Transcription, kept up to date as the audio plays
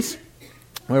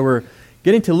where we're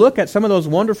getting to look at some of those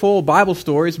wonderful Bible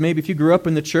stories. Maybe if you grew up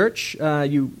in the church,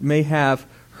 you may have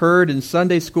heard in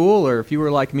Sunday school, or if you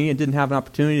were like me and didn't have an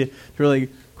opportunity to really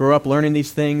grow up learning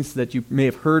these things, that you may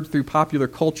have heard through popular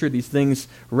culture, these things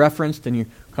referenced, and you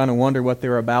kind of wonder what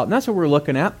they're about. And that's what we're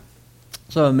looking at.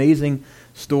 Some amazing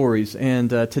stories. And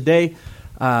today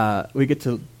we get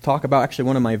to talk about actually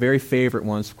one of my very favorite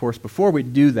ones. Of course, before we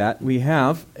do that, we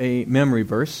have a memory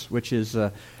verse, which is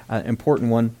an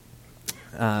important one.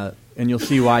 And you'll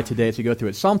see why today as you go through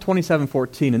it. Psalm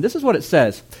 27:14, and this is what it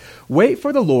says. Wait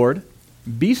for the Lord,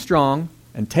 be strong,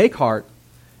 and take heart,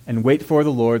 and wait for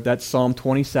the Lord. That's Psalm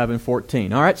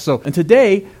 27:14. All right, so and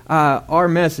today our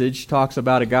message talks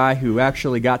about a guy who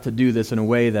actually got to do this in a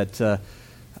way that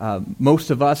most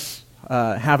of us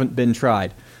haven't been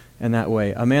tried in that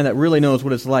way. A man that really knows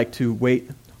what it's like to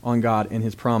wait on God and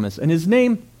His promise. And his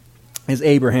name is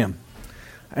Abraham.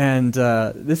 And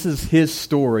this is his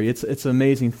story. It's an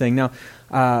amazing thing. Now,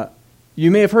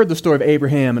 you may have heard the story of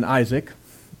Abraham and Isaac.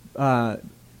 And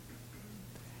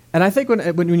I think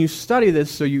when you study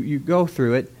this, so you go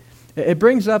through it, it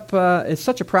brings up, it's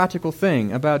such a practical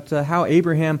thing about how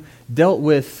Abraham dealt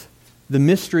with the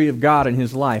mystery of God in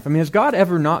his life. I mean, has God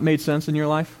ever not made sense in your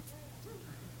life?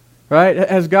 Right?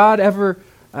 Has God ever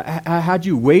had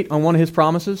you wait on one of His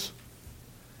promises?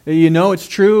 You know it's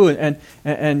true,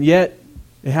 and yet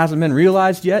it hasn't been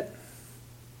realized yet?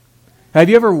 Have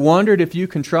you ever wondered if you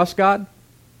can trust God?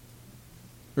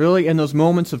 Really, in those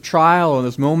moments of trial and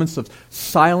those moments of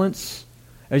silence,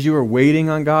 as you are waiting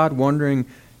on God, wondering,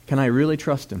 can I really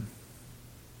trust Him?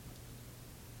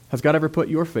 Has God ever put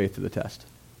your faith to the test?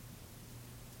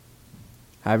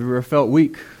 Have you ever felt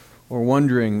weak or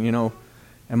wondering,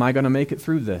 am I going to make it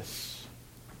through this?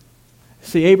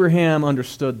 See, Abraham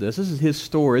understood this. This is his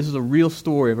story. This is a real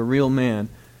story of a real man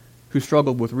who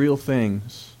struggled with real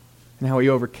things and how he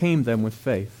overcame them with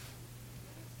faith.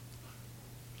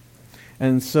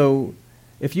 And so,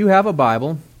 if you have a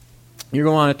Bible, you're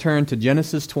going to want to turn to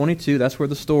Genesis 22. That's where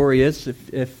the story is.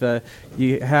 If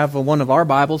you have one of our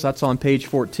Bibles, that's on page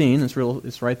 14.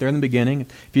 It's right there in the beginning.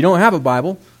 If you don't have a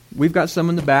Bible, we've got some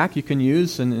in the back you can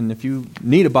use. And if you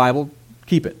need a Bible,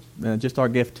 keep it. Just our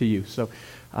gift to you. So,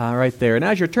 right there. And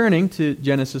as you're turning to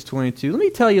Genesis 22, let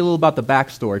me tell you a little about the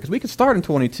backstory, because we could start in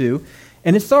 22,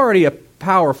 and it's already a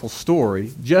powerful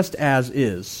story, just as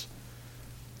is.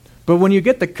 But when you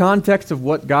get the context of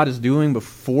what God is doing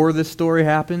before this story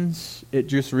happens, it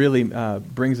just really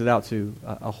brings it out to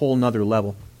a whole nother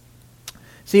level.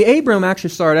 See, Abram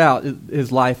actually started out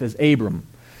his life as Abram.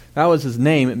 That was his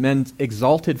name. It meant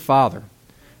exalted father,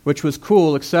 which was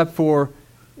cool, except for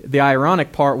the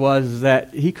ironic part was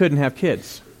that he couldn't have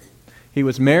kids. He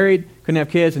was married, couldn't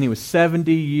have kids, and he was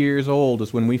 70 years old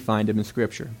is when we find him in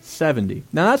Scripture. 70.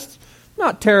 Now that's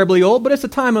not terribly old, but it's a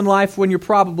time in life when you're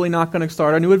probably not going to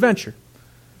start a new adventure.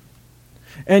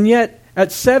 And yet,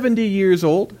 at 70 years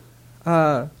old,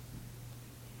 God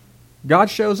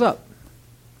shows up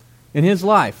in his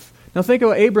life. Now think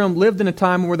about Abram lived in a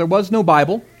time where there was no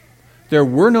Bible, there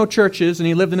were no churches, and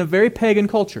he lived in a very pagan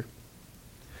culture.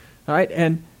 All right,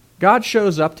 and God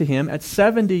shows up to him at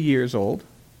 70 years old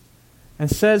and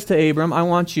says to Abram, I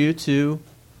want you to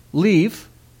leave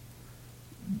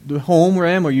the home where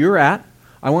I am, where you're at.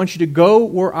 I want you to go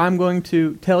where I'm going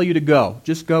to tell you to go.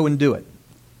 Just go and do it.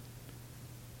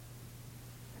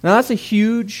 Now that's a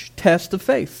huge test of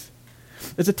faith.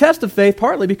 It's a test of faith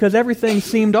partly because everything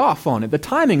seemed off on it. The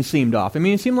timing seemed off. I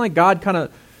mean, it seemed like God kind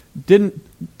of didn't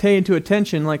pay into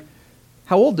attention like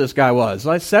how old this guy was.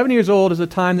 Like 70 years old is a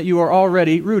time that you are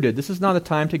already rooted. This is not a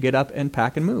time to get up and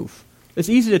pack and move. It's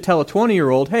easy to tell a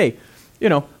 20-year-old, hey,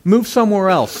 move somewhere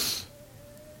else.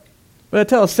 But to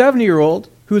tell a 70-year-old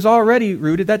who's already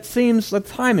rooted, the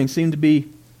timing seemed to be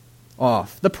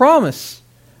off. The promise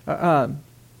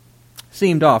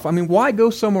seemed off. I mean, why go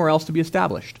somewhere else to be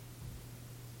established?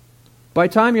 By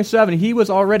the time you're 70, he was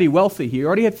already wealthy. He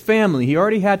already had family. He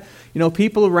already had,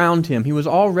 people around him. He was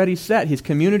already set. His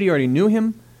community already knew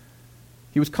him.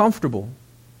 He was comfortable.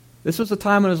 This was the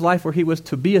time in his life where he was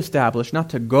to be established, not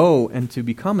to go and to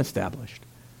become established.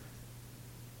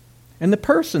 And the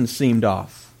person seemed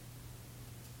off.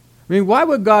 I mean, why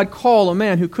would God call a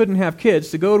man who couldn't have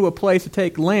kids to go to a place to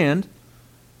take land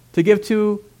to give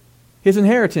to his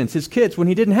inheritance, his kids, when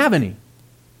he didn't have any?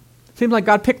 It seemed like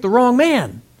God picked the wrong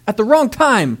man at the wrong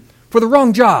time for the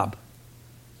wrong job.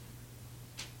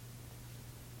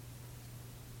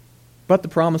 But the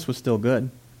promise was still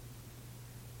good.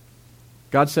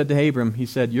 God said to Abram, He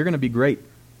said, you're going to be great,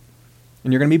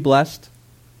 and you're going to be blessed,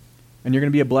 and you're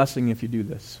going to be a blessing if you do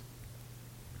this.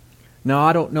 Now,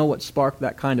 I don't know what sparked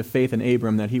that kind of faith in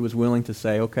Abram that he was willing to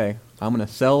say, okay, I'm going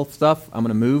to sell stuff, I'm going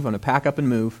to move, I'm going to pack up and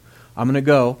move, I'm going to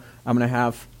go, I'm going to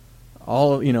have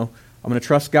I'm going to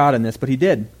trust God in this. But he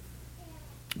did.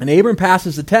 And Abram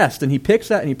passes the test, and he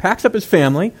packs up his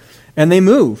family, and they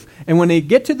move. And when they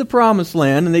get to the promised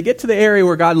land, and they get to the area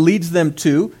where God leads them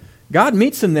to, God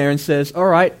meets them there and says, all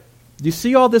right, do you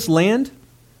see all this land?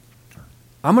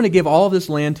 I'm going to give all this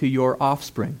land to your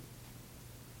offspring.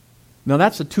 Now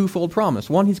that's a twofold promise.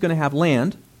 One, he's going to have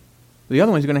land. The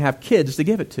other one, he's going to have kids to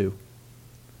give it to.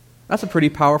 That's a pretty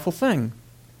powerful thing.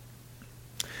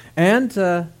 And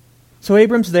so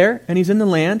Abram's there, and he's in the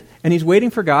land, and he's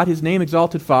waiting for God, his name,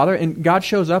 Exalted Father, and God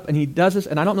shows up, and he does this,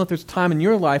 and I don't know if there's a time in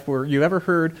your life where you've ever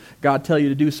heard God tell you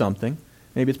to do something.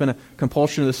 Maybe it's been a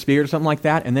compulsion of the Spirit or something like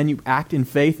that, and then you act in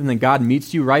faith, and then God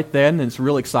meets you right then, and it's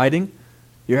real exciting.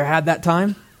 You ever had that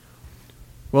time?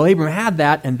 Well, Abram had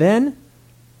that, and then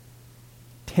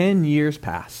 10 years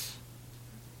pass,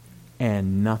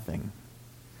 and nothing.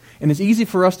 And it's easy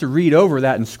for us to read over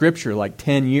that in Scripture, like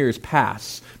 10 years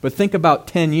pass. But think about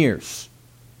 10 years.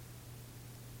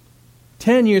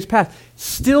 10 years pass.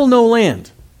 Still no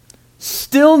land.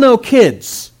 Still no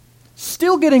kids.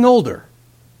 Still getting older.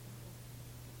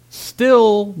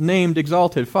 Still named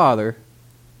Exalted Father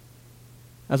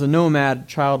as a nomad,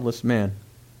 childless man.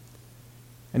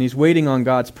 And he's waiting on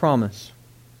God's promise.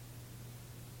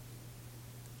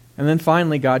 And then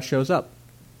finally God shows up.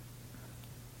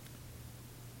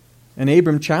 And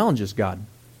Abram challenges God.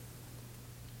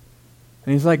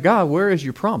 And he's like, God, where is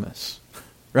your promise?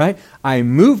 Right? I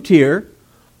moved here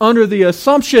under the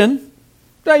assumption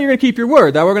that you're going to keep your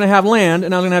word, that we're going to have land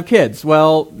and I'm going to have kids.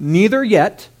 Well, neither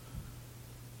yet.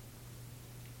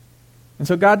 And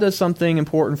so God does something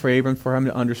important for Abram for him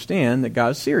to understand that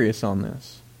God's serious on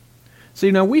this.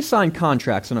 So, we sign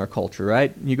contracts in our culture,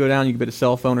 right? You go down, you get a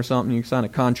cell phone or something, you sign a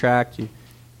contract, you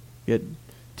get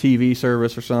TV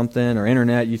service or something, or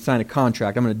internet, you sign a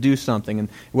contract. I'm going to do something, and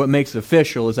what makes it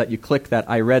official is that you click that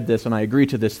I read this and I agree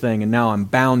to this thing, and now I'm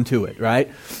bound to it,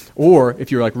 right? Or if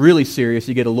you're like really serious,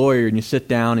 you get a lawyer and you sit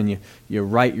down and you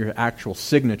write your actual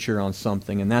signature on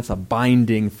something, and that's a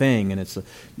binding thing, and it's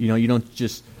you don't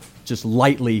just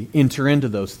lightly enter into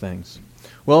those things.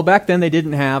 Well, back then they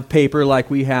didn't have paper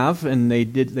like we have, and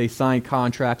they signed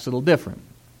contracts a little different.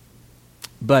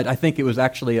 But I think it was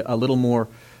actually a little more.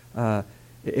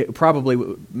 It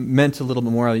probably meant a little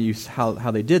bit more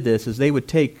how they did this is they would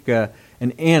take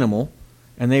an animal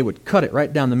and they would cut it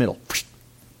right down the middle,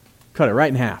 cut it right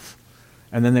in half,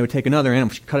 and then they would take another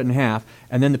animal, cut it in half,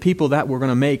 and then the people that were going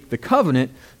to make the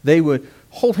covenant, they would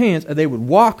hold hands and they would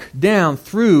walk down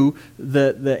through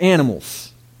the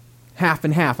animals, half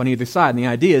and half on either side. And the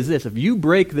idea is this: if you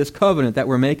break this covenant that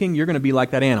we're making, you're going to be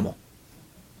like that animal.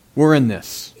 We're in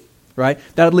this, right?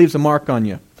 That leaves a mark on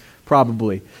you,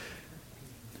 probably.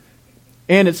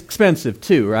 And it's expensive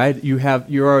too, right?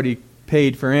 You're already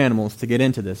paid for animals to get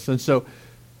into this. And so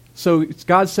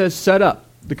God says, set up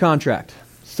the contract.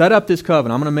 Set up this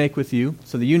covenant I'm going to make with you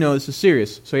so that you know this is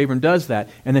serious. So Abram does that,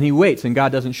 and then he waits, and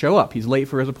God doesn't show up. He's late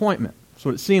for his appointment. That's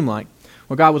what it seemed like.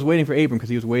 Well, God was waiting for Abram because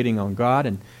he was waiting on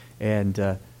God,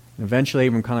 and eventually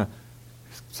Abram kind of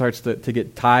starts to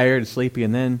get tired and sleepy,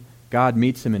 and then God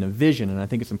meets him in a vision. And I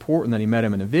think it's important that he met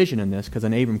him in a vision in this, because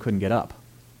then Abram couldn't get up.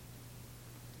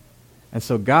 And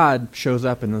so God shows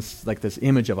up in this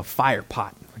image of a fire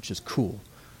pot, which is cool,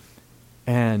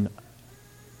 and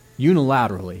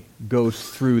unilaterally goes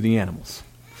through the animals.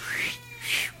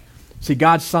 See,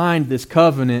 God signed this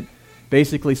covenant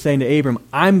basically saying to Abram,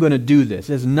 I'm going to do this.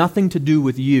 It has nothing to do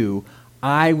with you.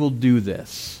 I will do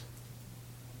this.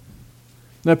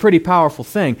 A pretty powerful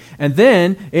thing. And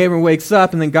then Abram wakes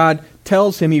up, and then God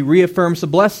tells him, he reaffirms the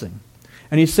blessing.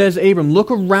 And he says, Abram,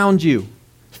 look around you.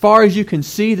 As far as you can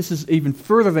see, this is even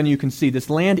further than you can see.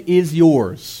 This land is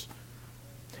yours.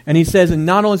 And he says, and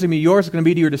not only is it going to be yours, it's going to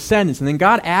be to your descendants. And then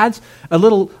God adds a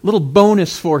little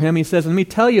bonus for him. He says, let me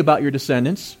tell you about your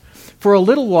descendants. For a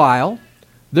little while,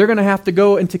 they're going to have to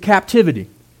go into captivity.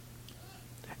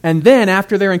 And then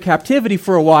after they're in captivity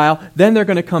for a while, then they're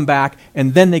going to come back,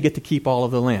 and then they get to keep all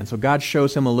of the land. So God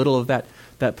shows him a little of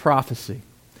that prophecy.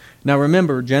 Now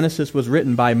remember, Genesis was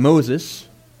written by Moses.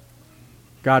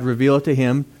 God revealed it to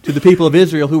him, to the people of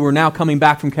Israel who were now coming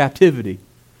back from captivity.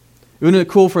 Isn't it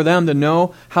cool for them to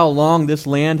know how long this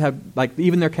land had, like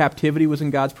even their captivity was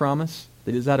in God's promise?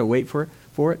 They just had to wait for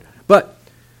it. But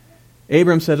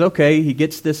Abram says, okay, he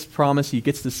gets this promise. He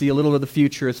gets to see a little of the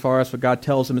future as far as what God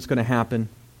tells him is going to happen.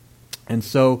 And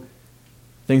so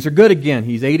things are good again.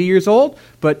 He's 80 years old,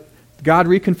 but God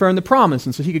reconfirmed the promise.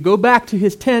 And so he could go back to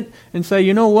his tent and say,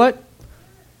 you know what?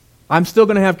 I'm still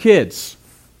going to have kids.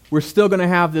 we're still going to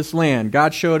have this land.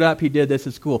 God showed up, he did this,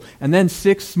 it's cool. And then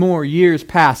 6 more years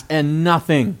passed and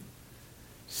nothing.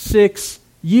 6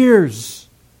 years.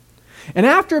 And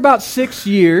after about 6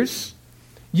 years,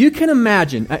 you can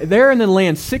imagine, they're in the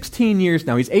land 16 years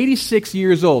now. He's 86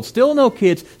 years old. Still no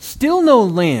kids, still no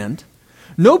land.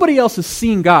 Nobody else has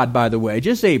seen God, by the way,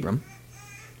 just Abram.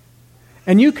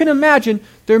 And you can imagine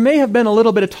there may have been a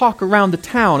little bit of talk around the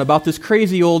town about this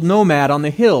crazy old nomad on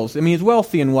the hills. I mean, he's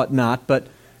wealthy and whatnot, but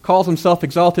calls himself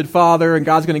exalted father, and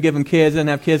God's going to give him kids and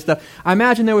have kids stuff. I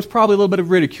imagine there was probably a little bit of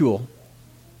ridicule.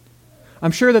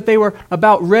 I'm sure that they were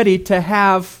about ready to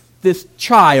have this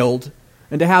child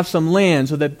and to have some land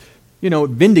so that,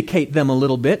 vindicate them a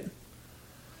little bit.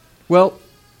 Well,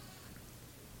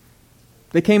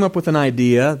 they came up with an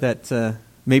idea that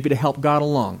maybe to help God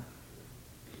along.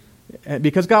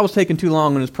 Because God was taking too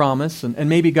long on his promise, and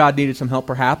maybe God needed some help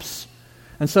perhaps.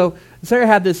 And so Sarah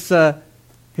had this,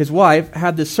 his wife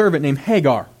had this servant named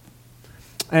Hagar.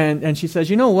 And she says,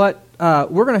 you know what,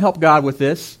 we're going to help God with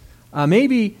this.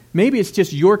 Maybe it's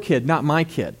just your kid, not my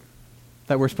kid,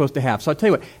 that we're supposed to have. So I'll tell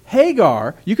you what,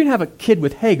 Hagar, you can have a kid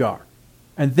with Hagar,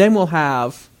 and then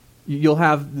you'll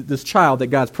have this child that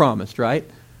God's promised, right?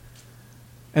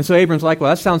 And so Abram's like, well,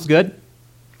 that sounds good.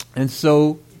 And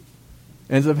so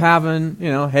ends up having,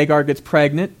 Hagar gets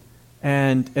pregnant,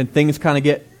 and things kind of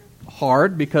get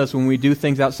hard, because when we do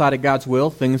things outside of God's will,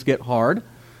 things get hard.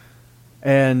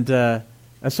 And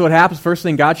so what happens, first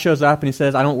thing, God shows up and he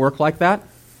says, I don't work like that.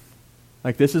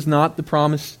 Like, this is not the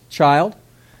promised child.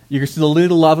 You're still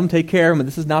to love him, take care of him, but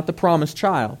this is not the promised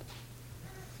child.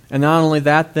 And not only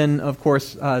that, then, of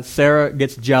course, Sarah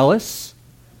gets jealous,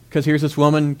 because here's this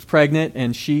woman pregnant,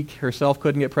 and she herself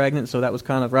couldn't get pregnant, so that was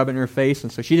kind of rubbing in her face,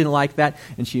 and so she didn't like that,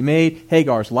 and she made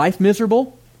Hagar's life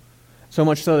miserable, so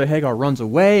much so that Hagar runs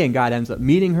away, and God ends up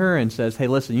meeting her and says, hey,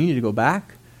 listen, you need to go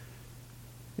back.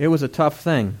 It was a tough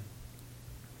thing.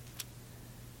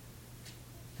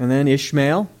 And then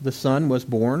Ishmael, the son, was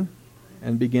born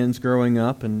and begins growing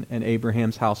up in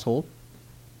Abraham's household.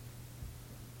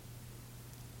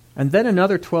 And then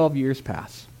another 12 years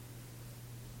pass.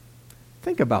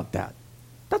 Think about that.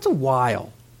 That's a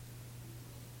while.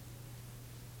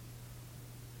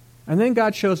 And then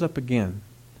God shows up again.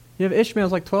 You have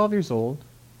Ishmael's like 12 years old.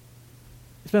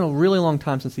 It's been a really long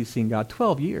time since he's seen God.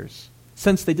 12 years.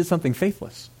 Since they did something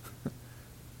faithless.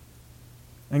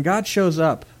 And God shows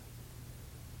up.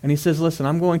 And he says, listen,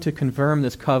 I'm going to confirm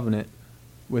this covenant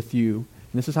with you.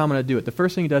 And this is how I'm going to do it. The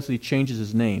first thing he does is he changes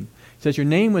his name. He says, your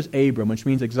name was Abram, which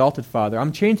means exalted father.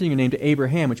 I'm changing your name to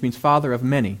Abraham, which means father of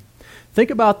many. Think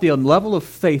about the level of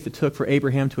faith it took for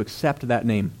Abraham to accept that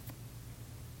name.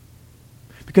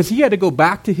 Because he had to go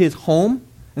back to his home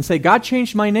and say, God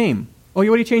changed my name. Oh,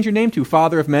 what do you change your name to?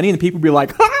 Father of many? And the people would be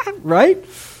like, ha! Right?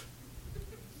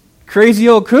 Crazy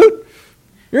old coot.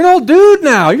 You're an old dude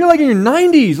now. You're like in your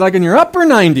 90s, like in your upper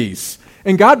 90s.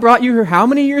 And God brought you here how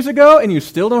many years ago, and you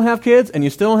still don't have kids, and you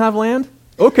still don't have land?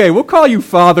 Okay, we'll call you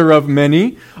father of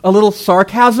many. A little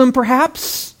sarcasm,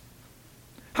 perhaps?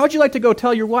 How would you like to go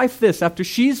tell your wife this after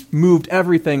she's moved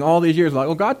everything all these years? Like,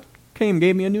 well, God came and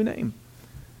gave me a new name.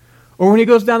 Or when he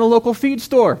goes down to the local feed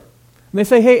store, and they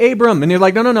say, hey, Abram, and you're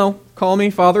like, no, call me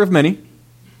father of many.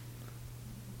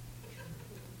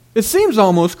 It seems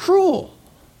almost cruel,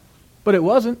 but it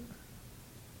wasn't.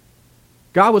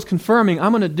 God was confirming,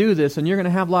 I'm going to do this, and you're going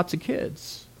to have lots of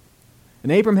kids.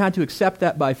 And Abram had to accept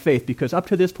that by faith, because up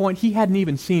to this point, he hadn't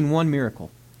even seen one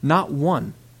miracle. Not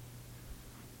one.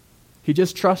 He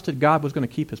just trusted God was going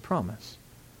to keep his promise.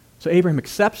 So Abraham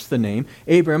accepts the name.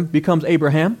 Abram becomes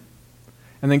Abraham.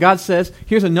 And then God says,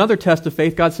 here's another test of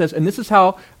faith. God says, and this is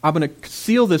how I'm going to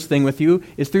seal this thing with you,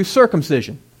 is through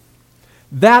circumcision.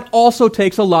 That also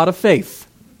takes a lot of faith.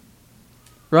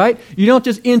 Right? You don't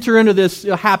just enter into this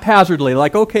haphazardly,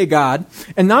 like, okay, God.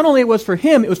 And not only it was for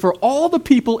him, it was for all the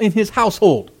people in his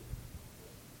household.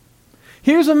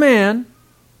 Here's a man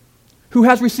who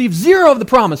has received zero of the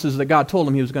promises that God told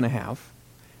him he was going to have,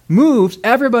 moves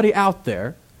everybody out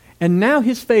there, and now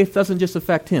his faith doesn't just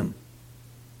affect him.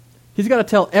 He's got to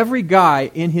tell every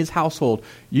guy in his household,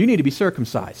 you need to be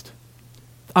circumcised.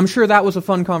 I'm sure that was a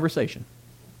fun conversation.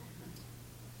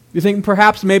 You think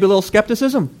perhaps maybe a little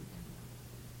skepticism?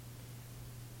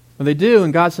 Well, they do,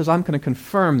 and God says, I'm going to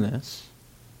confirm this.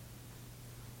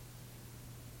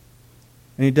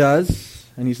 And he does,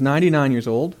 and he's 99 years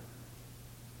old.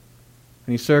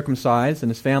 And he's circumcised, and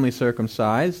his family's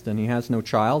circumcised, and he has no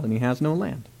child, and he has no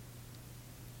land.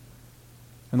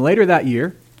 And later that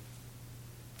year,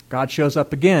 God shows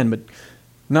up again, but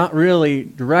not really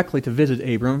directly to visit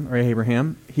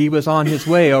Abraham. He was on his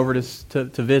way over to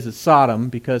visit Sodom,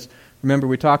 because remember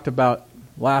we talked about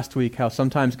last week how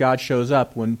sometimes God shows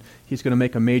up when he's going to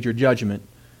make a major judgment.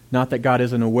 Not that God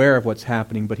isn't aware of what's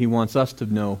happening, but he wants us to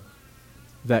know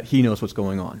that he knows what's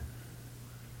going on.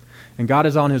 And God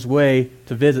is on his way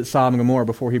to visit Sodom and Gomorrah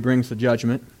before he brings the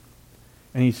judgment.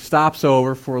 And he stops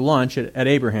over for lunch at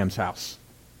Abraham's house.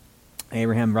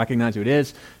 Abraham recognizes who it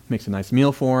is, makes a nice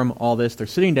meal for him, all this. They're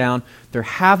sitting down, they're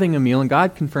having a meal, and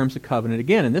God confirms the covenant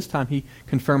again. And this time he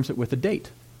confirms it with a date.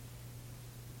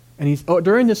 And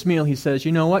during this meal he says,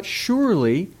 you know what,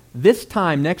 surely this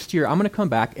time next year I'm going to come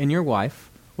back and your wife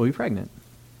will be pregnant.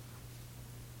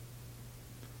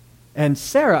 And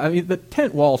Sarah, I mean, the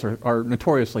tent walls are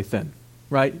notoriously thin,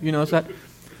 right? You notice that?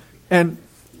 And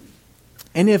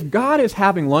if God is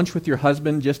having lunch with your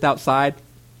husband just outside,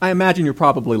 I imagine you're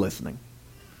probably listening.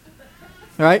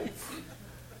 Right?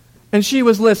 And she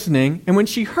was listening, and when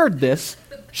she heard this,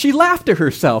 she laughed to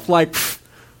herself, like,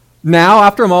 now,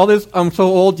 after all this, I'm so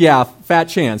old, yeah, fat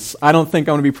chance. I don't think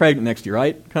I'm going to be pregnant next year,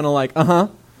 right? Kind of like,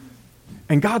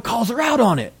 And God calls her out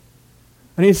on it.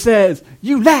 And he says,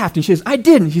 you laughed. And she says, I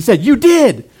didn't. He said, you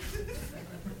did.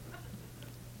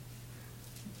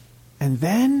 And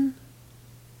then,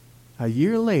 a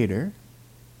year later,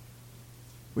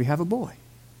 we have a boy.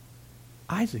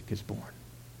 Isaac is born.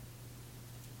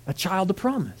 A child of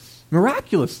promise.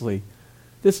 Miraculously,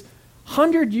 this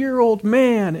 100-year-old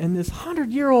man and this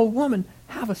 100-year-old woman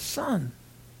have a son.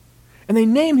 And they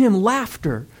name him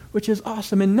Laughter, which is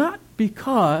awesome. And not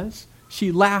because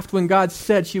she laughed when God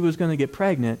said she was going to get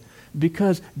pregnant,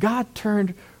 because God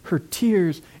turned her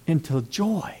tears into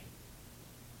joy.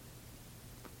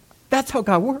 That's how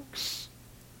God works.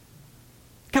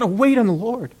 Got to wait on the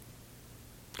Lord.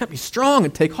 Got to be strong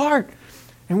and take heart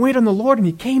and wait on the Lord, and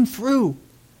he came through.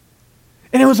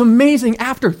 And it was amazing.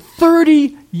 After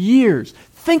 30 years,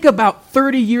 think about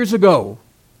 30 years ago.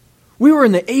 We were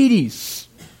in the 80s,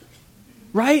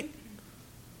 right?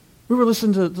 We were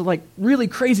listening to like really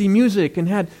crazy music and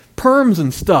had perms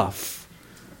and stuff.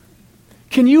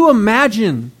 Can you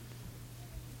imagine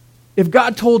if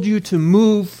God told you to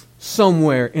move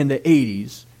somewhere in the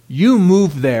 80s, you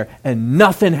move there and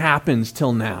nothing happens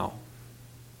till now?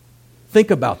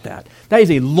 Think about that. That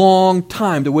is a long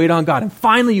time to wait on God. And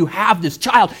finally you have this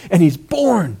child and he's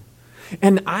born.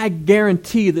 And I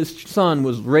guarantee this son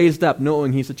was raised up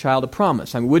knowing he's a child of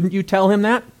promise. I mean, wouldn't you tell him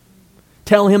that?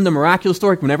 Tell him the miraculous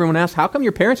story when everyone asks, how come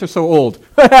your parents are so old?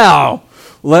 Well,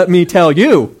 let me tell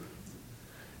you.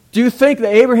 Do you think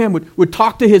that Abraham would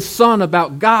talk to his son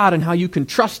about God and how you can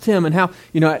trust him and how,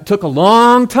 it took a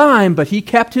long time, but he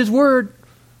kept his word?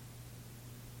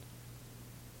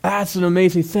 That's an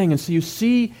amazing thing. And so you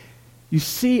see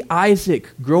Isaac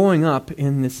growing up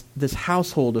in this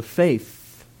household of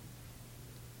faith.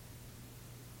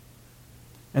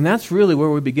 And that's really where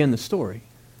we begin the story.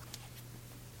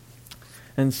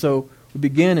 And so we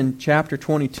begin in chapter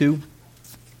 22.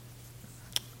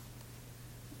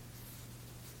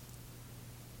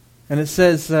 And it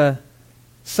says,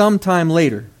 sometime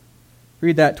later.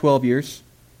 Read that 12 years.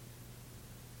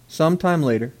 Sometime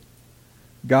later,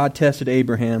 God tested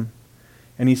Abraham,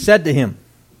 and he said to him,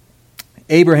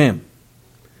 Abraham,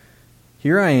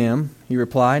 here I am, he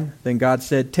replied. Then God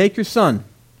said, take your son,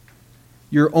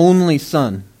 your only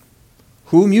son,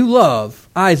 whom you love,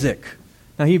 Isaac.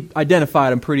 Now he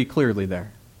identified him pretty clearly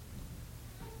there.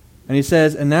 And he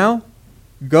says, and now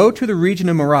go to the region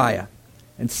of Moriah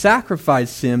and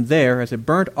sacrifice him there as a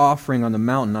burnt offering on the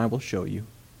mountain I will show you.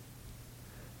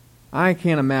 I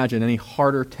can't imagine any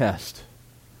harder test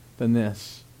than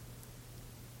this.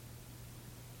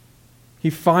 He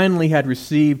finally had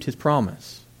received his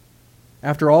promise.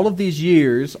 After all of these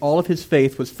years, all of his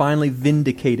faith was finally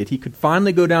vindicated. He could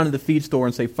finally go down to the feed store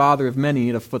and say, Father of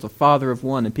many, was a father of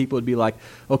one, and people would be like,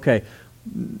 okay,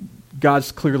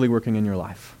 God's clearly working in your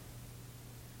life.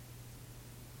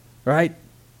 Right?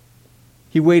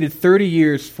 He waited 30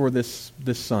 years for this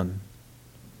son.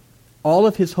 All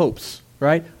of his hopes,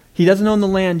 right? He doesn't own the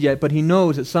land yet, but he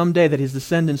knows that someday that his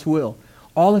descendants will.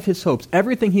 All of his hopes,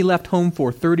 everything he left home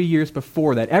for 30 years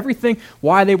before that, everything,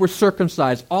 why they were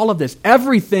circumcised, all of this,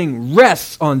 everything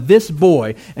rests on this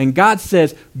boy. And God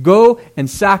says, go and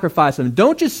sacrifice him.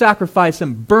 Don't just sacrifice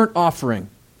him, burnt offering.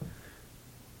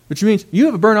 Which means you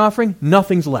have a burnt offering,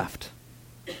 nothing's left.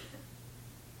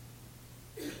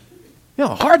 You know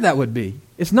how hard that would be.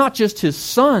 It's not just his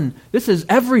son. This is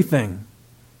everything.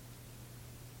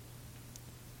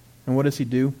 And what does he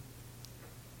do?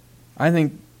 I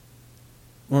think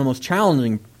one of the most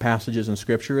challenging passages in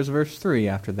Scripture is verse 3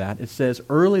 after that. It says,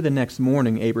 early the next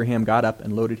morning, Abraham got up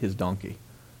and loaded his donkey.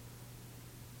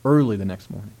 Early the next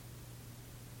morning.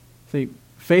 See,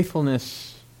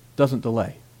 faithfulness doesn't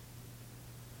delay.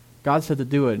 God said to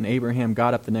do it, and Abraham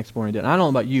got up the next morning and did it. I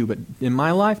don't know about you, but in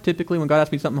my life, typically when God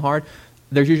asks me something hard,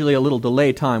 there's usually a little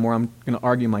delay time where I'm going to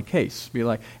argue my case. Be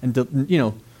like,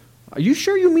 are you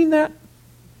sure you mean that?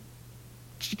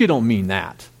 You don't mean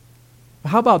that.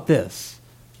 How about this?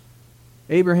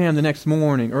 Abraham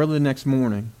early the next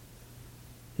morning,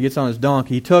 he gets on his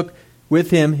donkey. He took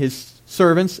with him his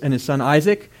servants and his son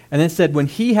Isaac, and then said when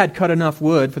he had cut enough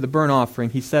wood for the burnt offering,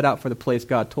 he set out for the place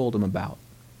God told him about.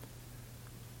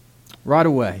 Right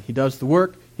away, he does the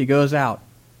work, he goes out.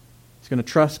 He's going to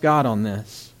trust God on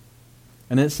this.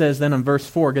 And it says then in verse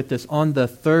 4, get this, on the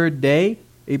third day,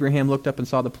 Abraham looked up and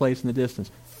saw the place in the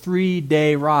distance.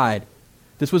 3-day ride.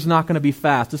 This was not going to be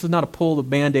fast. This is not a pull the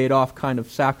Band-Aid off kind of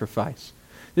sacrifice.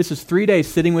 This is 3 days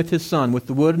sitting with his son, with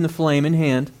the wood and the flame in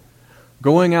hand,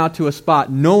 going out to a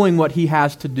spot, knowing what he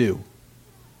has to do.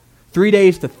 3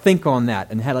 days to think on that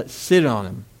and have it sit on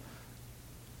him.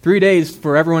 3 days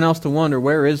for everyone else to wonder,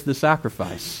 where is the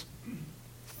sacrifice?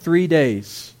 3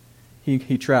 days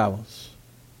he travels.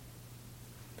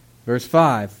 Verse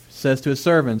 5 says to his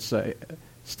servants,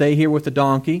 stay here with the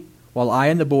donkey while I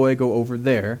and the boy go over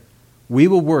there. We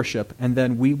will worship, and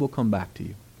then we will come back to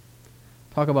you.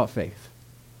 Talk about faith.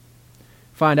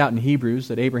 Find out in Hebrews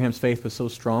that Abraham's faith was so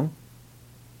strong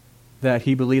that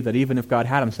he believed that even if God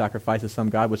had him sacrifice his son,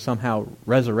 God would somehow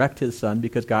resurrect his son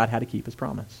because God had to keep his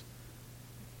promise.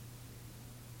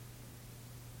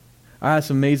 That's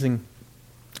an amazing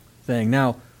thing.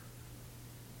 Now,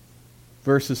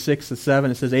 verses 6 to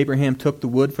 7, it says, Abraham took the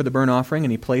wood for the burnt offering,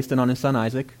 and he placed it on his son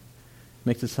Isaac.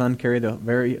 Makes his son carry the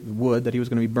very wood that he was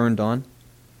going to be burned on.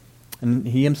 And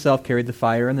he himself carried the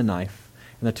fire and the knife.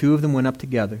 And the two of them went up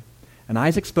together. And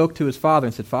Isaac spoke to his father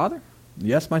and said, Father?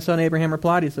 Yes, my son, Abraham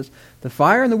replied. He says, the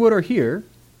fire and the wood are here,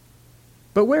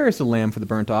 but where is the lamb for the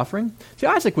burnt offering? See,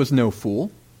 Isaac was no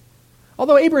fool.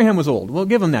 Although Abraham was old. We'll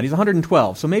give him that. He's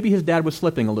 112, so maybe his dad was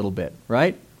slipping a little bit,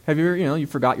 right? Have you ever, you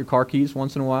forgot your car keys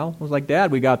once in a while? It was like,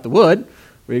 Dad, we got the wood,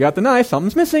 we got the knife,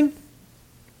 something's missing.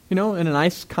 In a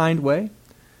nice, kind way.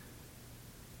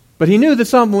 But he knew that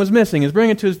something was missing. He's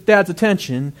bringing it to his dad's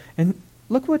attention. And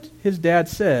look what his dad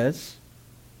says.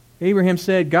 Abraham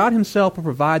said, God himself will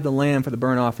provide the lamb for the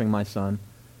burnt offering, my son.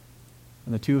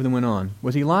 And the two of them went on.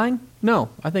 Was he lying? No.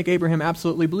 I think Abraham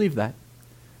absolutely believed that.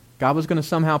 God was going to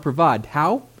somehow provide.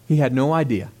 How? He had no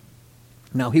idea.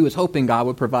 Now, he was hoping God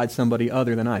would provide somebody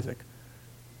other than Isaac.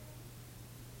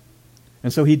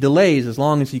 And so he delays as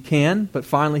long as he can, but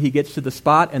finally he gets to the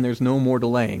spot and there's no more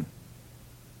delaying.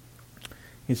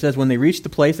 He says when they reached the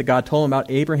place that God told him about,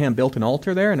 Abraham built an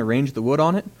altar there and arranged the wood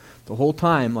on it. The whole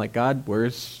time, like, God,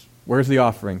 where's the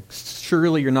offering?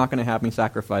 Surely you're not going to have me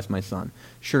sacrifice my son.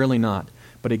 Surely not.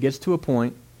 But it gets to a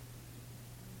point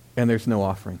and there's no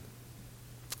offering.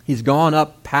 He's gone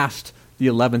up past the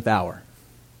 11th hour.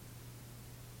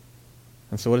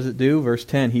 And so what does it do? Verse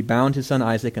 10, he bound his son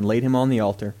Isaac and laid him on the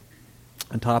altar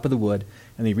on top of the wood,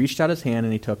 and he reached out his hand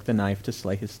and he took the knife to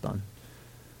slay his son.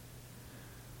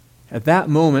 At that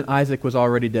moment, Isaac was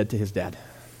already dead to his dad.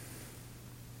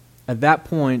 At that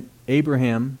point,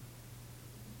 Abraham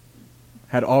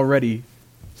had already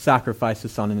sacrificed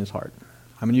his son in his heart.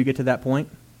 How many of you get to that point?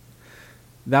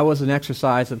 That was an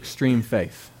exercise of extreme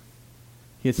faith.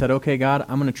 He had said, okay, God,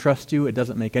 I'm going to trust you. It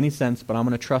doesn't make any sense, but I'm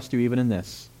going to trust you even in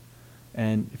this.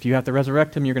 And if you have to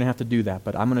resurrect him, you're going to have to do that,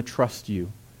 but I'm going to trust you.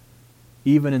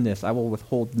 Even in this, I will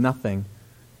withhold nothing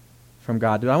from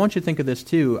God. I want you to think of this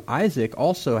too. Isaac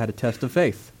also had a test of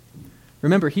faith.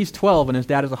 Remember, he's 12 and his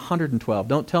dad is 112.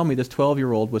 Don't tell me this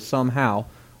 12-year-old was somehow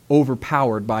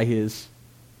overpowered by his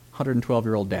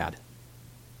 112-year-old dad.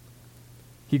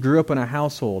 He grew up in a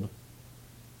household,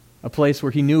 a place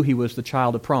where he knew he was the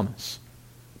child of promise,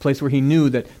 a place where he knew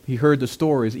that he heard the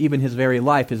stories, even his very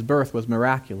life, his birth was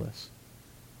miraculous.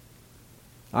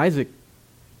 Isaac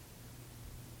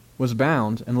was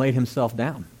bound and laid himself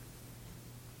down.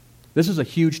 This is a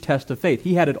huge test of faith.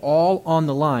 He had it all on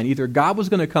the line. Either God was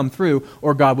going to come through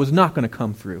or God was not going to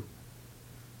come through.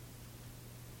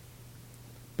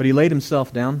 But he laid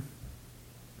himself down.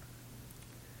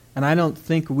 And I don't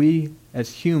think we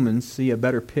as humans see a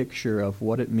better picture of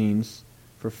what it means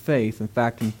for faith. In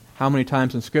fact, how many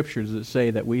times in Scripture does it say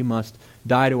that we must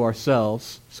die to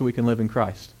ourselves so we can live in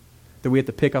Christ? That we have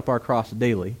to pick up our cross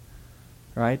daily,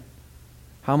 right?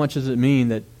 How much does it mean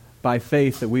that by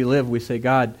faith that we live, we say,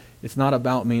 God, it's not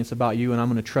about me, it's about you, and I'm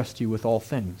going to trust you with all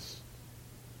things.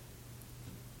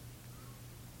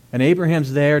 And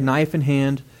Abraham's there, knife in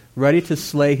hand, ready to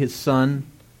slay his son.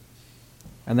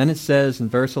 And then it says in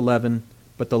verse 11,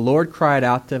 but the Lord cried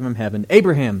out to him from heaven,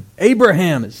 Abraham,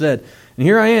 Abraham, it said. And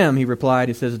here I am, he replied.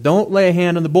 He says, don't lay a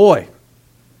hand on the boy.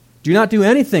 Do not do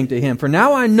anything to him, for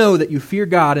now I know that you fear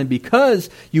God, and because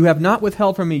you have not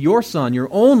withheld from me your son, your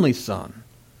only son."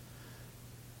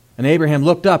 And Abraham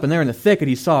looked up, and there in the thicket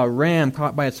he saw a ram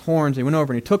caught by its horns. He went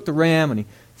over and he took the ram, and he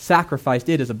sacrificed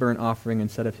it as a burnt offering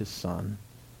instead of his son.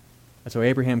 And so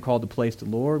Abraham called the place, "The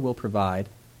Lord will provide."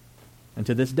 And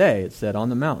to this day it said, "On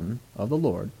the mountain of the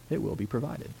Lord it will be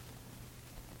provided."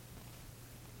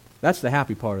 That's the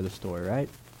happy part of the story, right?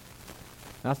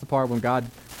 That's the part when God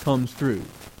comes through.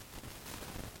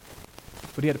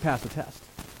 But he had to pass the test.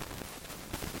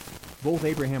 Both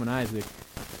Abraham and Isaac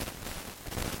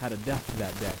had a death to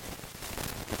that day.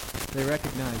 They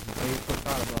recognized that they put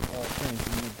God above all things,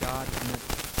 and that God meant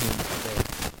him today.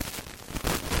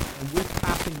 And with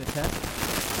passing the test,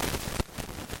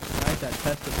 right, that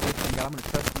test of faith in God, I'm going to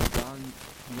trust you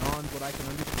beyond what I can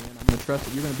understand. I'm going to trust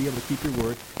that you're going to be able to keep your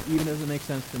word, even as it makes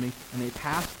sense to me. And they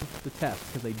passed the test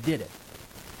because they did it.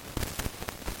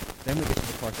 Then we get to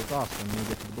the part that's awesome, and we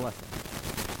get to the blessing.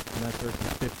 And that's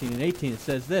verses 15 and 18. It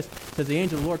says this. It says, "The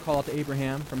angel of the Lord called out to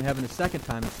Abraham from heaven a second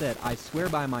time and said, I swear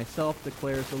by myself,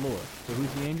 declares the Lord." So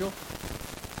who's the angel?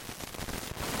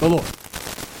 The Lord.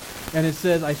 And it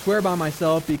says, "I swear by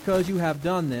myself, because you have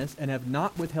done this and have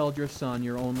not withheld your son,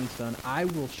 your only son, I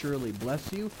will surely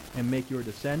bless you and make your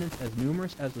descendants as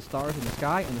numerous as the stars in the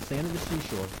sky and the sand of the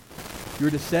seashore. Your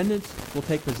descendants will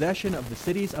take possession of the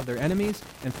cities of their enemies,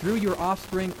 and through your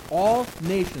offspring all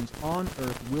nations on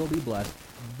earth will be blessed,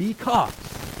 because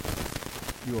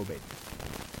you obeyed me."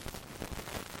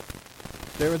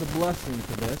 There is a blessing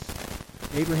to this.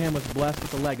 Abraham was blessed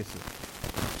with a legacy.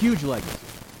 A huge legacy.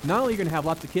 Not only are you going to have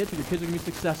lots of kids, but your kids are going to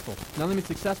be successful. Not only be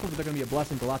successful, but they're going to be a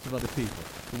blessing to lots of other people.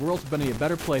 The world's going to be a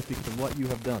better place because of what you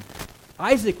have done.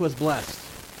 Isaac was blessed.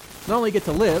 Not only get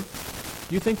to live,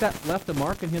 do you think that left a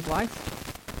mark in his life?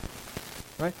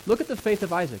 Right? Look at the faith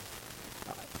of Isaac.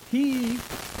 He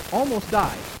almost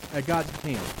died at God's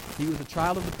hand. He was a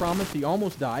child of the promise. He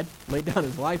almost died, laid down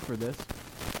his life for this,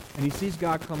 and he sees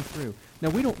God come through. Now,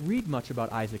 we don't read much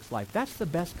about Isaac's life. That's the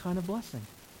best kind of blessing.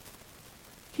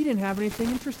 He didn't have anything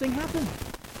interesting happen.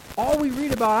 All we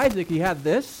read about Isaac, he had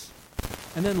this,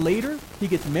 and then later he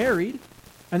gets married,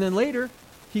 and then later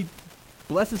he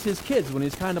blesses his kids when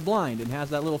he's kind of blind and has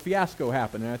that little fiasco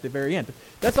happen at the very end.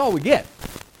 That's all we get.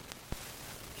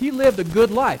 He lived a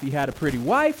good life. He had a pretty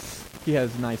wife. He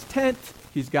has a nice tent.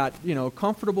 He's got,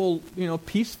 comfortable,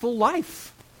 peaceful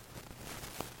life.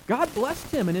 God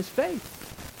blessed him in his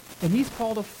faith, and he's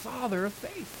called a father of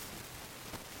faith.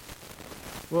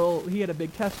 Well, he had a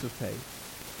big test of faith,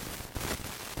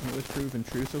 and it was proven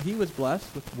true. So he was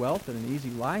blessed with wealth and an easy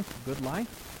life, a good life,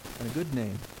 and a good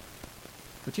name.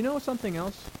 But you know something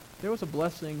else? There was a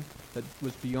blessing that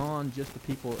was beyond just the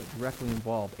people directly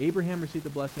involved. Abraham received the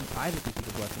blessing, Isaac received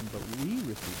the blessing, but we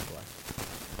received the blessing.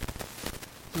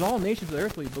 So all nations of the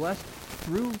earth will be blessed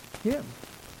through him.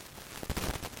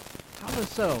 How is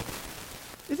so?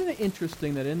 Isn't it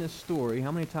interesting that in this story,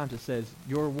 how many times it says,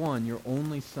 your one, your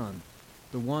only son,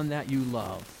 the one that you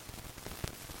love?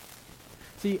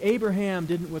 See, Abraham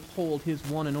didn't withhold his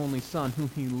one and only son whom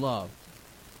he loved.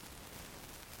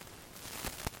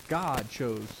 God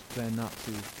chose then not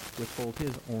to withhold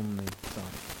his only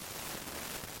son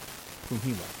whom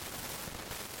he loved.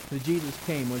 So Jesus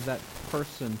came was that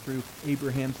person through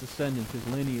Abraham's descendants, his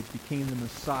lineage became the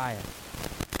Messiah,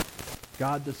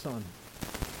 God the Son.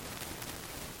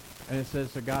 And it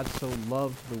says that God so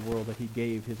loved the world that he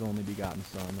gave his only begotten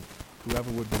Son, that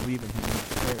whoever would believe in him would not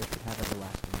perish but have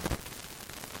everlasting life.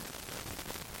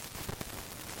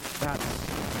 That's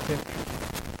the picture.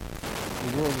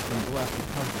 The world has been blessed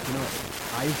because of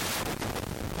Isaac.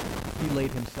 He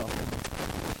laid himself down.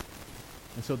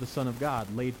 And so the Son of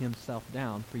God laid himself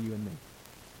down for you and me.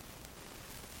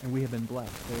 And we have been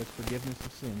blessed. There is forgiveness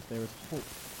of sins. There is hope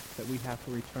that we have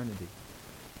for eternity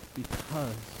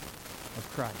because of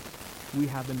Christ. We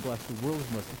have been blessed. The world is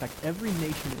blessed. In fact, every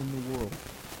nation in the world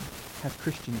has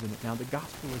Christians in it now. The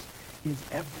gospel is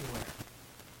everywhere.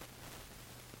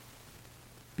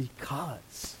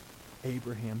 Because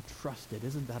Abraham trusted.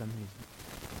 Isn't that amazing?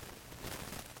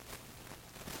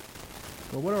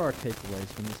 Well, what are our takeaways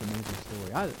from this amazing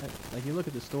story? Like you look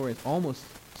at the story, it's almost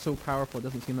so powerful it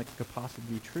doesn't seem like it could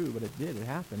possibly be true, but it did. It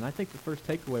happened. And I think the first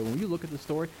takeaway when you look at the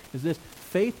story is this: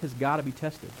 faith has got to be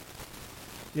tested.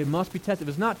 It must be tested.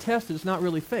 If it's not tested, it's not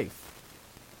really faith.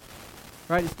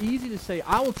 Right? It's easy to say,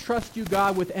 I will trust you,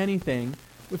 God, with anything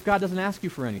if God doesn't ask you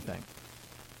for anything.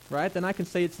 Right? Then I can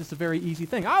say it's just a very easy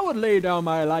thing. I would lay down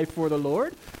my life for the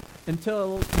Lord,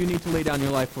 until you need to lay down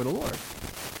your life for the Lord.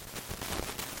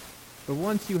 But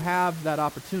once you have that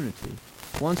opportunity,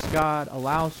 once God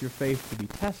allows your faith to be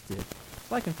tested,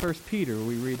 Like in 1 Peter, where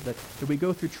we read that we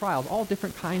go through trials, all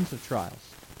different kinds of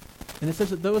trials. And it says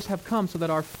that those have come so that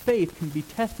our faith can be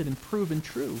tested and proven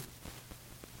true.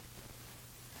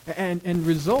 And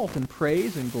result in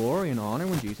praise and glory and honor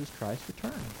when Jesus Christ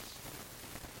returns.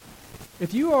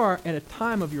 If you are at a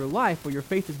time of your life where your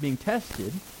faith is being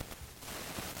tested,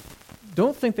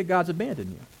 don't think that God's abandoned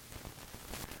you.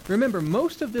 Remember,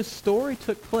 most of this story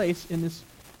took place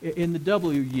in the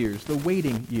W years, the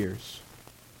waiting years.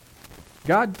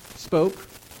 God spoke,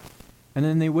 and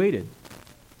then they waited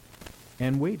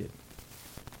and waited.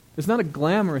 It's not a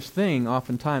glamorous thing,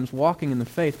 oftentimes, walking in the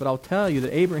faith, but I'll tell you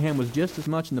that Abraham was just as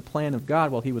much in the plan of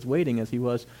God while he was waiting as he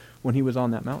was when he was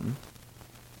on that mountain.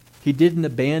 He didn't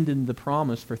abandon the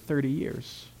promise for 30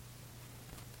 years.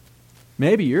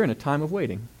 Maybe you're in a time of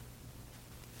waiting.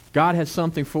 God has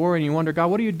something for you, and you wonder,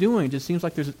 God, what are you doing? It just seems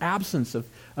like there's an absence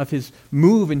of His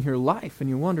move in your life, and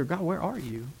you wonder, God, where are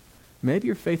you? Maybe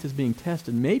your faith is being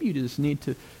tested. Maybe you just need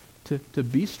to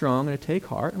be strong and to take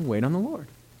heart and wait on the Lord.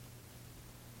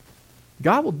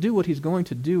 God will do what He's going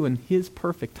to do in His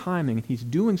perfect timing, and He's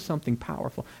doing something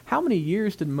powerful. How many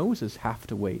years did Moses have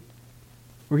to wait?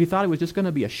 Where he thought he was just going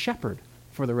to be a shepherd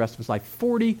for the rest of his life.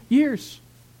 40 years.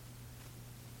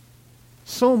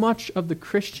 So much of the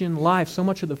Christian life, so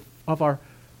much of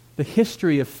the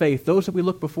history of faith, those that we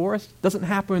look before us, doesn't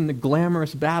happen in the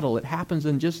glamorous battle. It happens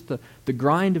in just the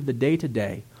grind of the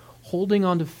day-to-day. Holding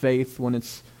on to faith when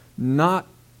it's not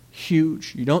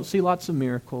huge. You don't see lots of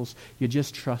miracles. You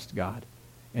just trust God.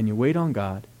 And you wait on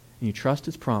God. And you trust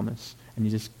His promise. And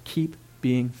you just keep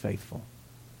being faithful.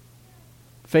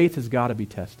 Faith has got to be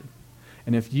tested.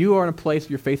 And if you are in a place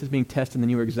where your faith is being tested, then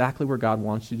you are exactly where God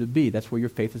wants you to be. That's where your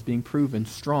faith is being proven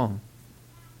strong.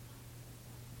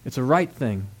 It's a right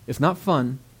thing. It's not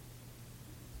fun,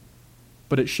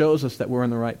 but it shows us that we're in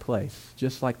the right place,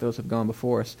 just like those have gone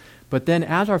before us. But then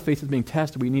as our faith is being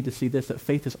tested, we need to see this, that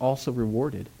faith is also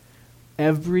rewarded.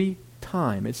 Every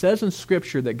time. It says in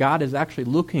Scripture that God is actually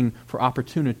looking for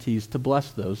opportunities to bless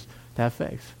those that have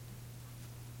faith.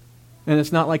 And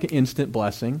it's not like an instant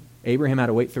blessing. Abraham had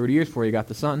to wait 30 years before he got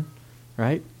the son,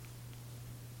 right?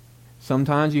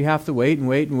 Sometimes you have to wait and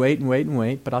wait and wait and wait and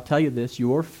wait, but I'll tell you this,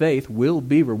 your faith will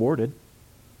be rewarded.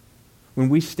 When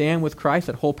we stand with Christ,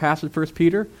 that whole passage, 1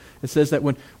 Peter, it says that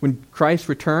when Christ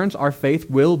returns, our faith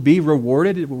will be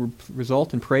rewarded. It will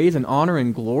result in praise and honor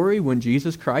and glory when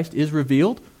Jesus Christ is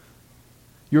revealed.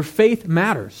 Your faith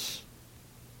matters.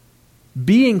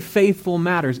 Being faithful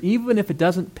matters, even if it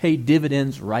doesn't pay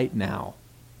dividends right now.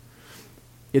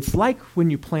 It's like when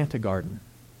you plant a garden.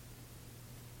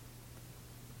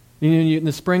 In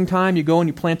the springtime, you go and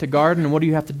you plant a garden, and what do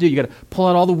you have to do? You got to pull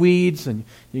out all the weeds, and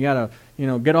you got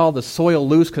to get all the soil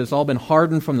loose because it's all been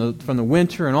hardened from the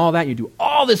winter and all that. You do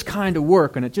all this kind of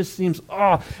work, and it just seems,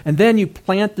 and then you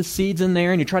plant the seeds in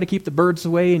there, and you try to keep the birds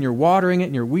away, and you're watering it,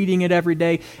 and you're weeding it every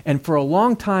day, and for a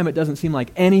long time, it doesn't seem like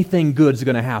anything good is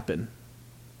going to happen.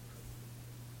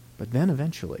 But then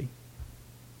eventually,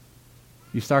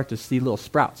 you start to see little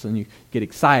sprouts, and you get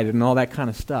excited and all that kind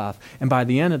of stuff. And by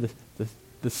the end of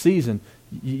the season,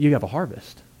 you have a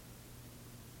harvest.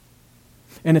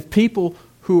 And if people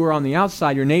who are on the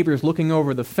outside, your neighbors looking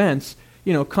over the fence,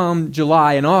 come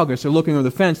July and August, they're looking over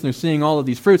the fence and they're seeing all of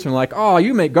these fruits, and they're like, oh,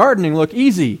 you make gardening look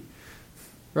easy.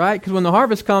 Right? Because when the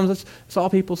harvest comes, that's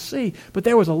all people see. But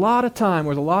there was a lot of time, there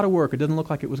was a lot of work. It didn't look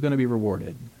like it was going to be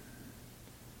rewarded.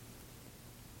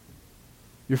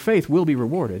 Your faith will be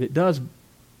rewarded. It does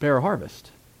bear a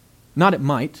harvest. Not it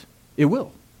might, it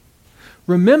will.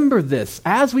 Remember this,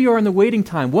 as we are in the waiting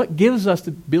time, what gives us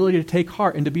the ability to take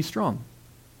heart and to be strong?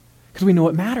 Because we know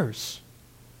it matters.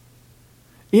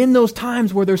 In those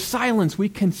times where there's silence, we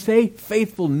can stay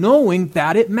faithful knowing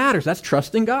that it matters. That's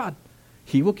trusting God.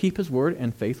 He will keep His word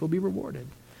and faith will be rewarded.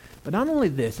 But not only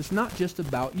this, it's not just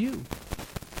about you.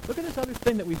 Look at this other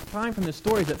thing that we find from this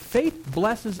story, is that faith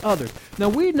blesses others. Now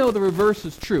we know the reverse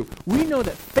is true. We know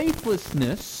that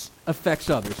faithlessness affects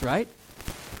others, right?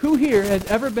 Who here has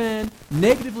ever been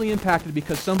negatively impacted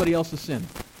because somebody else has sinned?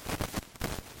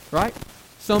 Right?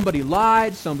 Somebody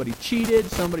lied, somebody cheated,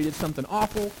 somebody did something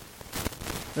awful.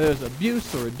 There's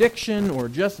abuse or addiction or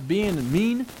just being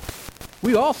mean.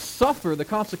 We all suffer the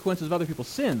consequences of other people's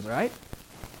sins, right?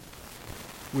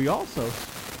 We also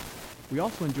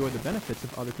enjoy the benefits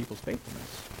of other people's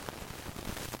faithfulness.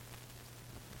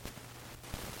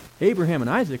 Abraham and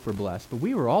Isaac were blessed, but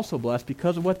we were also blessed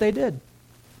because of what they did.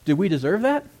 Did we deserve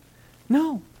that?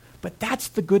 No, but that's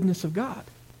the goodness of God.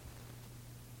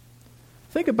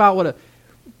 Think about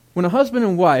when a husband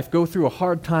and wife go through a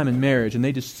hard time in marriage and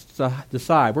they just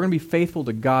decide, we're going to be faithful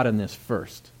to God in this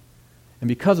first. And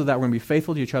because of that, we're going to be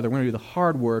faithful to each other. We're going to do the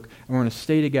hard work, and we're going to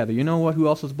stay together. You know what? Who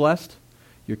else is blessed?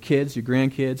 Your kids, your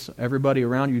grandkids, everybody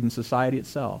around you in society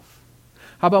itself.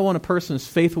 How about when a person is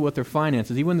faithful with their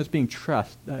finances, even when it's being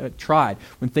tried,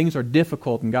 when things are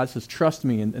difficult and God says, trust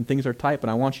me, and things are tight, but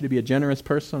I want you to be a generous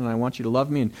person, and I want you to love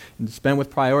me and spend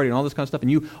with priority and all this kind of stuff, and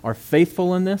you are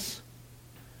faithful in this?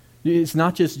 It's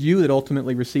not just you that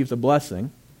ultimately receives a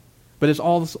blessing, but it's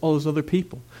all those other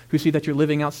people who see that you're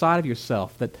living outside of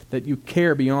yourself, that you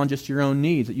care beyond just your own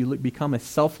needs, that you become a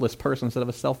selfless person instead of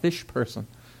a selfish person.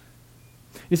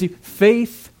 You see,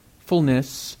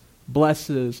 faithfulness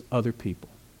blesses other people.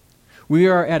 We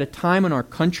are at a time in our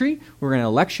country, we're in an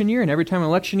election year, and every time an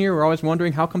election year, we're always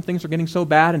wondering how come things are getting so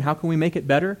bad and how can we make it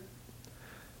better?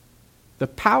 The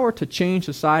power to change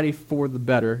society for the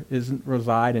better doesn't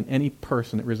reside in any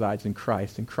person. It resides in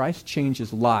Christ. And Christ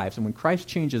changes lives. And when Christ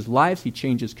changes lives, he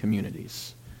changes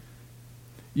communities.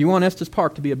 You want Estes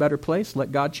Park to be a better place?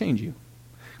 Let God change you.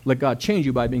 Let God change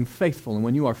you by being faithful. And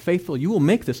when you are faithful, you will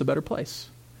make this a better place.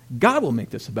 God will make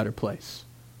this a better place.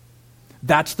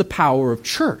 That's the power of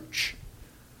church.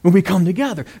 When we come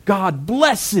together, God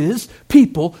blesses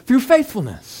people through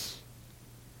faithfulness.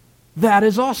 That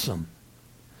is awesome.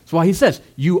 That's why he says,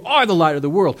 you are the light of the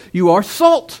world. You are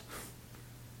salt.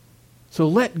 So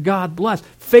let God bless.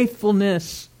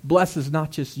 Faithfulness blesses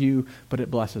not just you, but it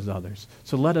blesses others.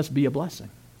 So let us be a blessing.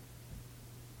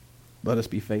 Let us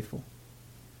be faithful.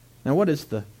 Now, what is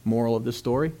the moral of this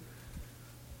story?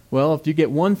 Well, if you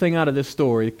get one thing out of this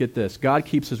story, get this. God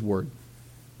keeps his word.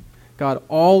 God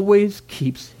always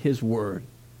keeps his word.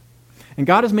 And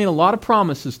God has made a lot of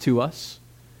promises to us.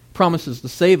 Promises to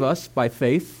save us by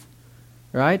faith.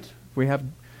 Right? We have,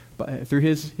 through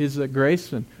his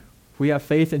grace, and if we have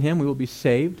faith in him, we will be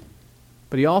saved.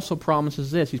 But he also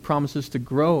promises this. He promises to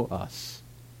grow us.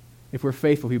 If we're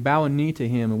faithful, if we bow a knee to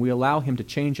him and we allow him to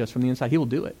change us from the inside, he will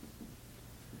do it.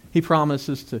 He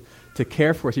promises to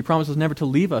care for us. He promises never to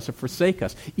leave us or forsake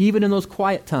us. Even in those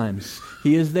quiet times,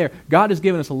 he is there. God has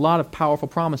given us a lot of powerful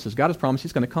promises. God has promised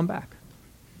he's going to come back.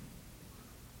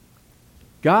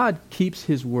 God keeps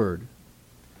his word.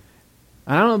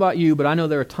 I don't know about you, but I know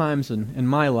there are times in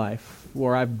my life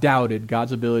where I've doubted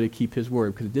God's ability to keep his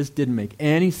word because it just didn't make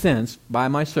any sense by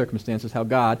my circumstances how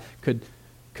God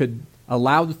could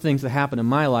allow the things that happen in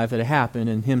my life that happen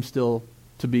and him still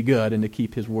to be good and to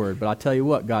keep his word. But I'll tell you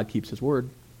what, God keeps his word.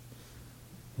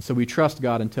 And so we trust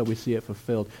God until we see it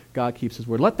fulfilled. God keeps his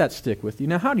word. Let that stick with you.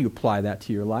 Now, how do you apply that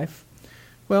to your life?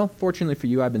 Well, fortunately for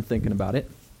you, I've been thinking about it,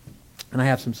 and I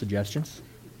have some suggestions.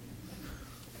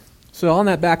 So on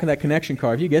that back of that connection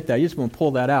card, if you get that, you just want to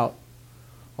pull that out.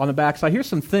 On the back side, here's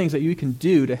some things that you can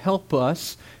do to help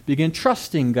us begin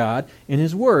trusting God in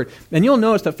his word. And you'll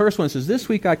notice that first one says, this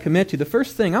week I commit to. The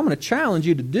first thing I'm going to challenge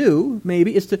you to do,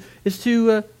 maybe, is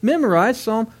to memorize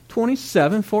Psalm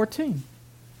 27:14.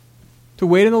 To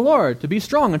wait on the Lord, to be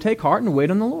strong and take heart and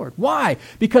wait on the Lord. Why?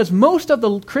 Because most of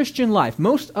the Christian life,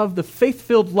 most of the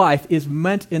faith-filled life is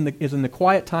in the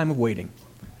quiet time of waiting.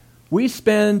 We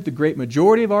spend the great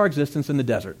majority of our existence in the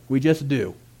desert. We just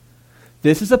do.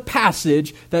 This is a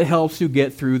passage that helps you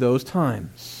get through those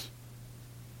times.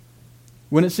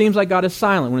 When it seems like God is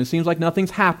silent, when it seems like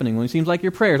nothing's happening, when it seems like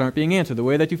your prayers aren't being answered the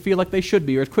way that you feel like they should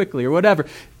be or as quickly or whatever,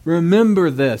 remember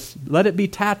this. Let it be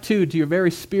tattooed to your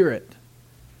very spirit.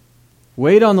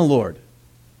 Wait on the Lord.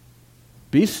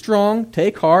 Be strong,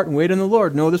 take heart, and wait on the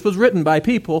Lord. No, this was written by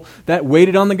people that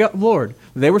waited on the Lord.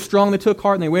 They were strong, they took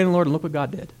heart, and they waited on the Lord, and look what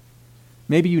God did.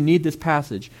 Maybe you need this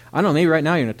passage. I don't know, maybe right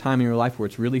now you're in a time in your life where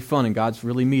it's really fun and God's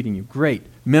really meeting you. Great.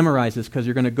 Memorize this because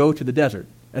you're going to go to the desert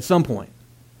at some point.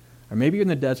 Or maybe you're in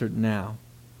the desert now.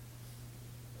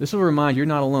 This will remind you you're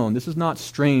not alone. This is not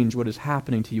strange what is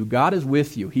happening to you. God is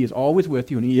with you. He is always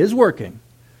with you and he is working.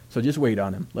 So just wait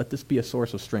on him. Let this be a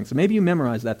source of strength. So maybe you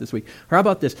memorize that this week. Or how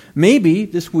about this? Maybe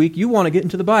this week you want to get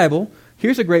into the Bible.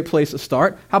 Here's a great place to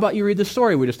start. How about you read the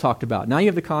story we just talked about? Now you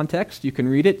have the context. You can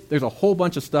read it. There's a whole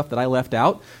bunch of stuff that I left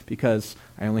out because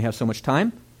I only have so much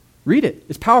time. Read it.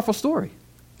 It's a powerful story.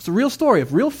 It's a real story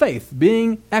of real faith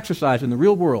being exercised in the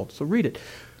real world. So read it.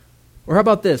 Or how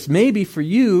about this? Maybe for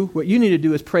you, what you need to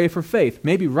do is pray for faith.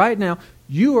 Maybe right now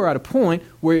you are at a point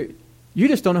where you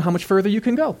just don't know how much further you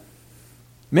can go.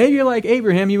 Maybe you're like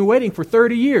Abraham, you've been waiting for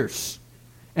 30 years,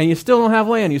 and you still don't have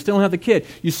land, you still don't have the kid,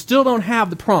 you still don't have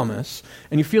the promise,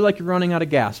 and you feel like you're running out of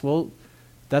gas. Well,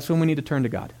 that's when we need to turn to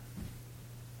God.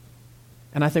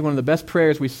 And I think one of the best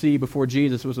prayers we see before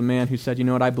Jesus was a man who said, you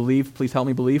know what, I believe, please help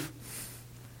me believe.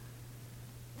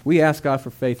 If we ask God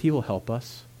for faith, he will help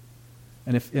us.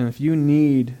 And if you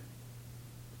need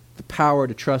the power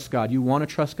to trust God, you want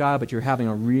to trust God, but you're having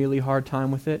a really hard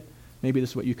time with it, Maybe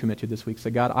this is what you commit to this week. Say,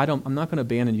 God, I'm not going to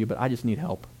abandon you, but I just need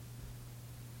help.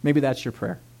 Maybe that's your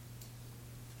prayer.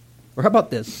 Or how about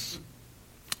this?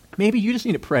 Maybe you just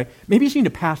need to pray. Maybe you just need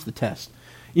to pass the test.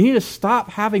 You need to stop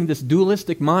having this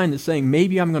dualistic mind that's saying,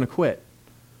 maybe I'm going to quit.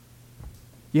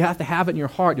 You have to have it in your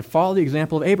heart to follow the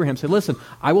example of Abraham. Say, listen,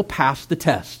 I will pass the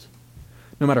test.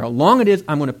 No matter how long it is,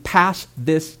 I'm going to pass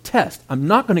this test. I'm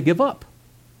not going to give up.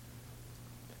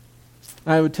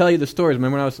 I would tell you the stories.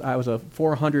 Remember when I was a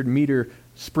 400-meter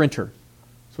sprinter.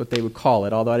 That's what they would call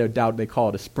it, although I doubt they call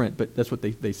it a sprint, but that's what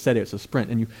they said it's a sprint.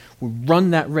 And you would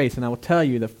run that race, and I will tell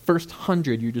you, the first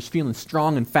 100, you're just feeling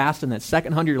strong and fast, and that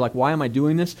second 100, you're like, why am I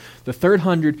doing this? The third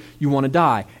 100, you want to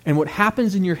die. And what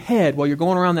happens in your head while you're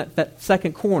going around that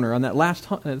second corner, on that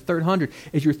third 100,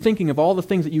 is you're thinking of all the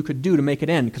things that you could do to make it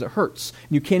end, because it hurts,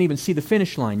 and you can't even see the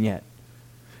finish line yet.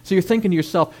 So you're thinking to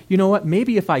yourself, you know what,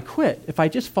 maybe if I quit, if I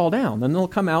just fall down, then they'll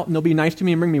come out and they'll be nice to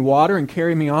me and bring me water and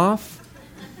carry me off.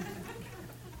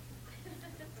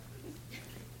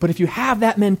 But if you have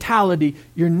that mentality,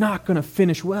 you're not going to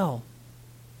finish well.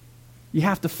 You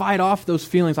have to fight off those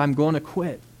feelings, I'm going to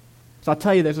quit. So I'll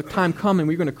tell you, there's a time coming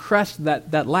where you're going to crest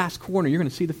that last corner, you're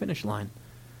going to see the finish line.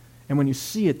 And when you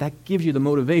see it, that gives you the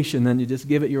motivation, then you just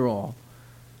give it your all.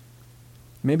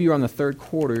 Maybe you're on the third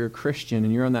quarter, you're a Christian,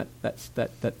 and you're on that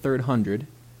third 100,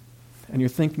 and you're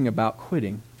thinking about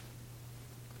quitting.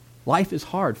 Life is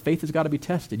hard. Faith has got to be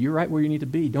tested. You're right where you need to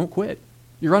be. Don't quit.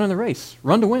 You're running the race.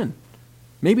 Run to win.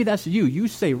 Maybe that's you. You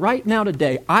say right now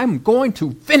today, I'm going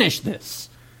to finish this.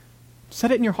 Set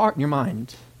it in your heart and your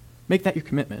mind. Make that your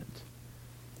commitment.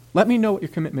 Let me know what your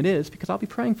commitment is, because I'll be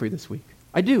praying for you this week.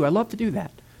 I do. I love to do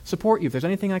that. Support you. If there's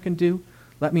anything I can do,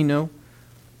 let me know.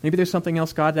 Maybe there's something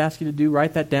else God's asked you to do.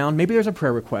 Write that down. Maybe there's a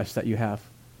prayer request that you have.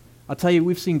 I'll tell you,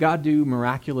 we've seen God do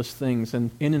miraculous things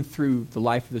in and through the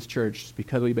life of this church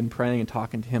because we've been praying and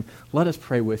talking to Him. Let us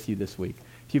pray with you this week.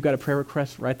 If you've got a prayer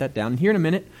request, write that down. And here in a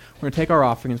minute, we're going to take our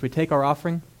offering. As we take our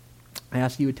offering, I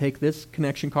ask you to take this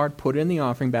connection card, put it in the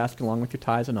offering basket along with your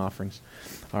tithes and offerings.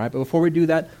 All right, but before we do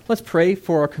that, let's pray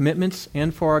for our commitments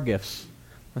and for our gifts.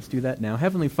 Let's do that now.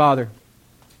 Heavenly Father,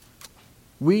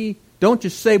 we don't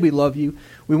just say we love you,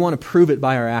 we want to prove it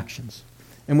by our actions.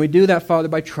 And we do that, Father,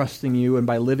 by trusting you and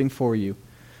by living for you.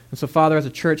 And so, Father, as a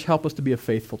church, help us to be a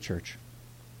faithful church.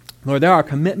 Lord, there are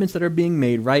commitments that are being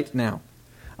made right now.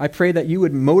 I pray that you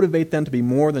would motivate them to be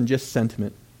more than just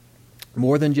sentiment,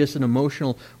 more than just an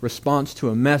emotional response to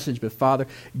a message. But Father,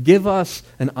 give us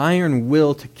an iron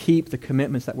will to keep the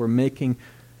commitments that we're making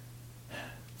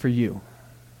for you.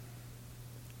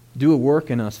 Do a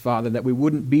work in us, Father, that we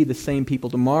wouldn't be the same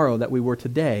people tomorrow that we were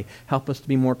today. Help us to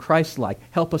be more Christ-like.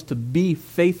 Help us to be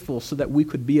faithful so that we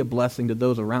could be a blessing to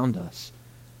those around us.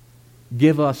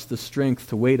 Give us the strength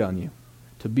to wait on you,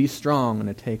 to be strong and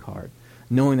to take heart,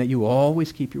 knowing that you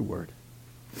always keep your word.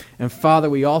 And Father,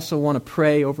 we also want to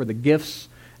pray over the gifts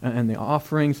and the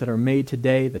offerings that are made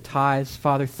today, the tithes.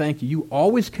 Father, thank you. You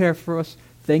always care for us.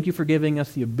 Thank you for giving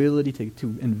us the ability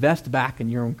to invest back in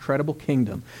your incredible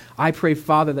kingdom. I pray,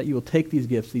 Father, that you will take these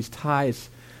gifts, these tithes,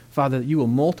 Father, that you will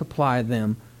multiply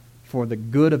them for the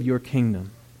good of your kingdom.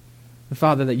 And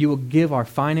Father, that you will give our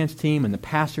finance team and the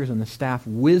pastors and the staff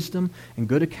wisdom and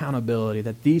good accountability,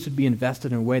 that these would be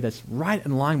invested in a way that's right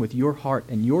in line with your heart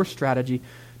and your strategy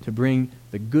to bring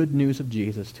the good news of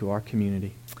Jesus to our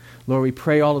community. Lord, we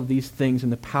pray all of these things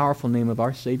in the powerful name of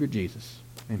our Savior Jesus.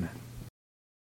 Amen.